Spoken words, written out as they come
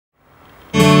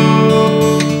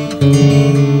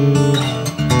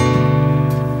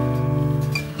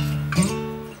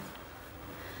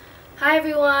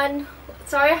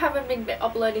been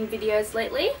uploading videos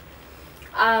lately.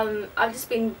 I've just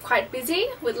been quite busy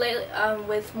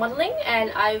with modeling,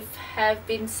 and I have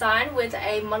been signed with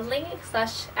a modeling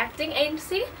 / acting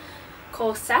agency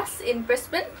called SAS in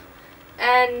Brisbane.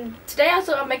 And today I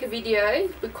thought I'd make a video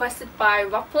requested by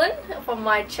Roplin from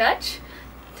my church,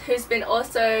 who's been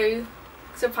also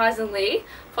surprisingly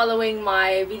following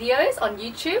my videos on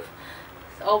YouTube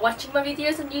or watching my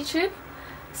videos on YouTube.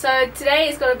 So today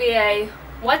is going to be a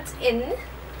what's in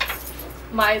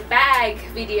my bag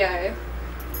video.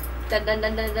 Dun, dun,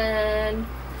 dun, dun, dun.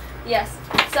 Yes,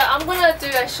 so I'm gonna do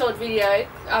a short video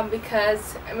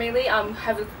because mainly I'm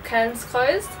having curtains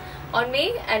closed on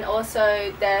me, and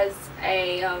also there's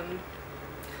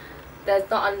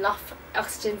not enough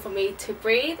oxygen for me to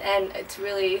breathe, and it's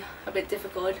really a bit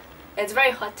difficult. It's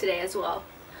very hot today as well.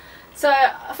 So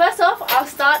first off, I'll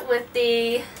start with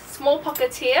the small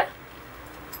pockets here.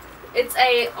 It's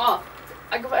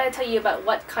I'm going to tell you about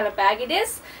what kind of bag it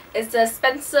is. It's the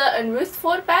Spencer and Ruth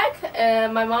Ford bag.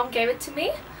 My mom gave it to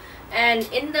me, and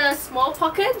in the small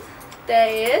pocket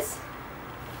there is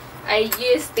a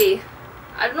USB.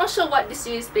 I'm not sure what this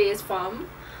USB is from,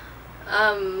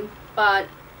 but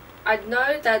I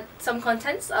know that some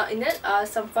contents are in it,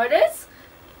 some photos.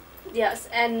 Yes,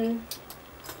 and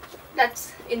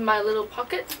that's in my little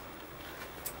pocket.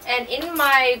 And in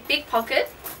my big pocket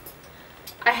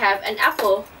I have an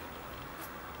apple.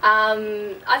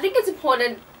 I think it's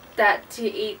important that to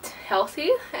eat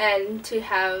healthy and to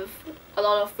have a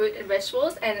lot of fruit and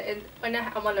vegetables, and when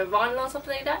I'm on a run or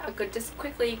something like that, I could just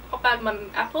quickly pop out my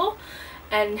apple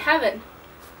and have it.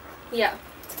 Yeah.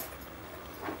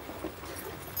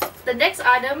 The next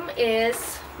item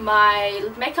is my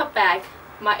makeup bag,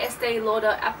 my Estee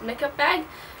Lauder makeup bag.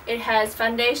 It has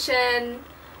foundation,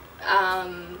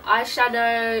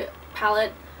 eyeshadow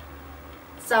palette,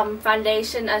 some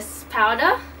foundation as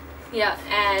powder, yeah,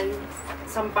 and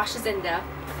some brushes in there.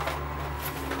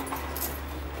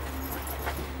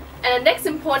 And the next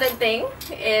important thing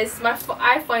is my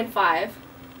iPhone 5.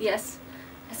 Yes,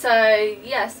 so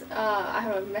yes, I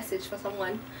have a message for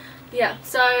someone. Yeah,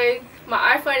 so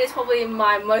my iPhone is probably one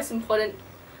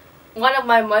of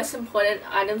my most important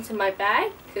items in my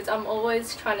bag, because I'm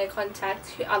always trying to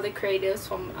contact other creatives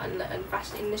from the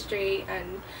fashion industry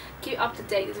and keep up to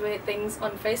date with things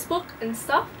on Facebook and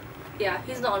stuff. Yeah,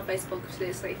 he's not on Facebook,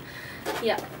 seriously.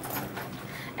 Yeah.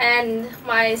 And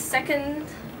my second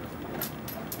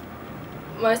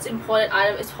most important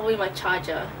item is probably my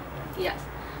charger. Yes.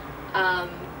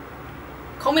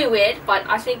 Call me weird, but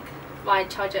I think my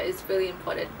charger is really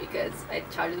important because it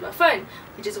charges my phone,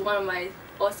 which is one of my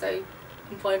also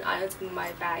important items in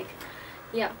my bag.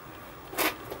 Yeah.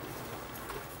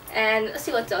 And let's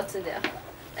see what else in there.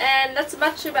 And that's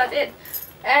much about it.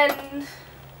 And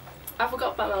I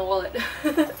forgot about my wallet.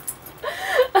 Sometimes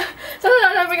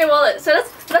I don't bring a wallet, so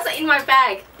that's in my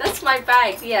bag. That's my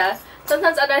bag. Yeah.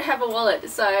 Sometimes I don't have a wallet,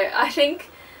 so I think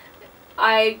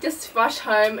I just rush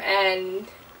home and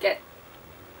get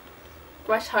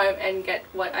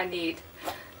what I need.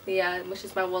 Yeah, which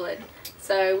is my wallet.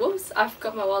 So whoops, I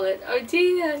forgot my wallet. Oh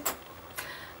dear.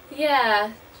 Yeah,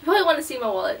 you probably want to see my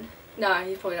wallet. No,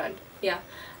 you probably don't. Yeah.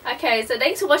 Okay, so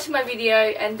thanks for watching my video,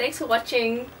 and thanks for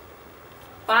watching.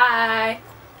 Bye.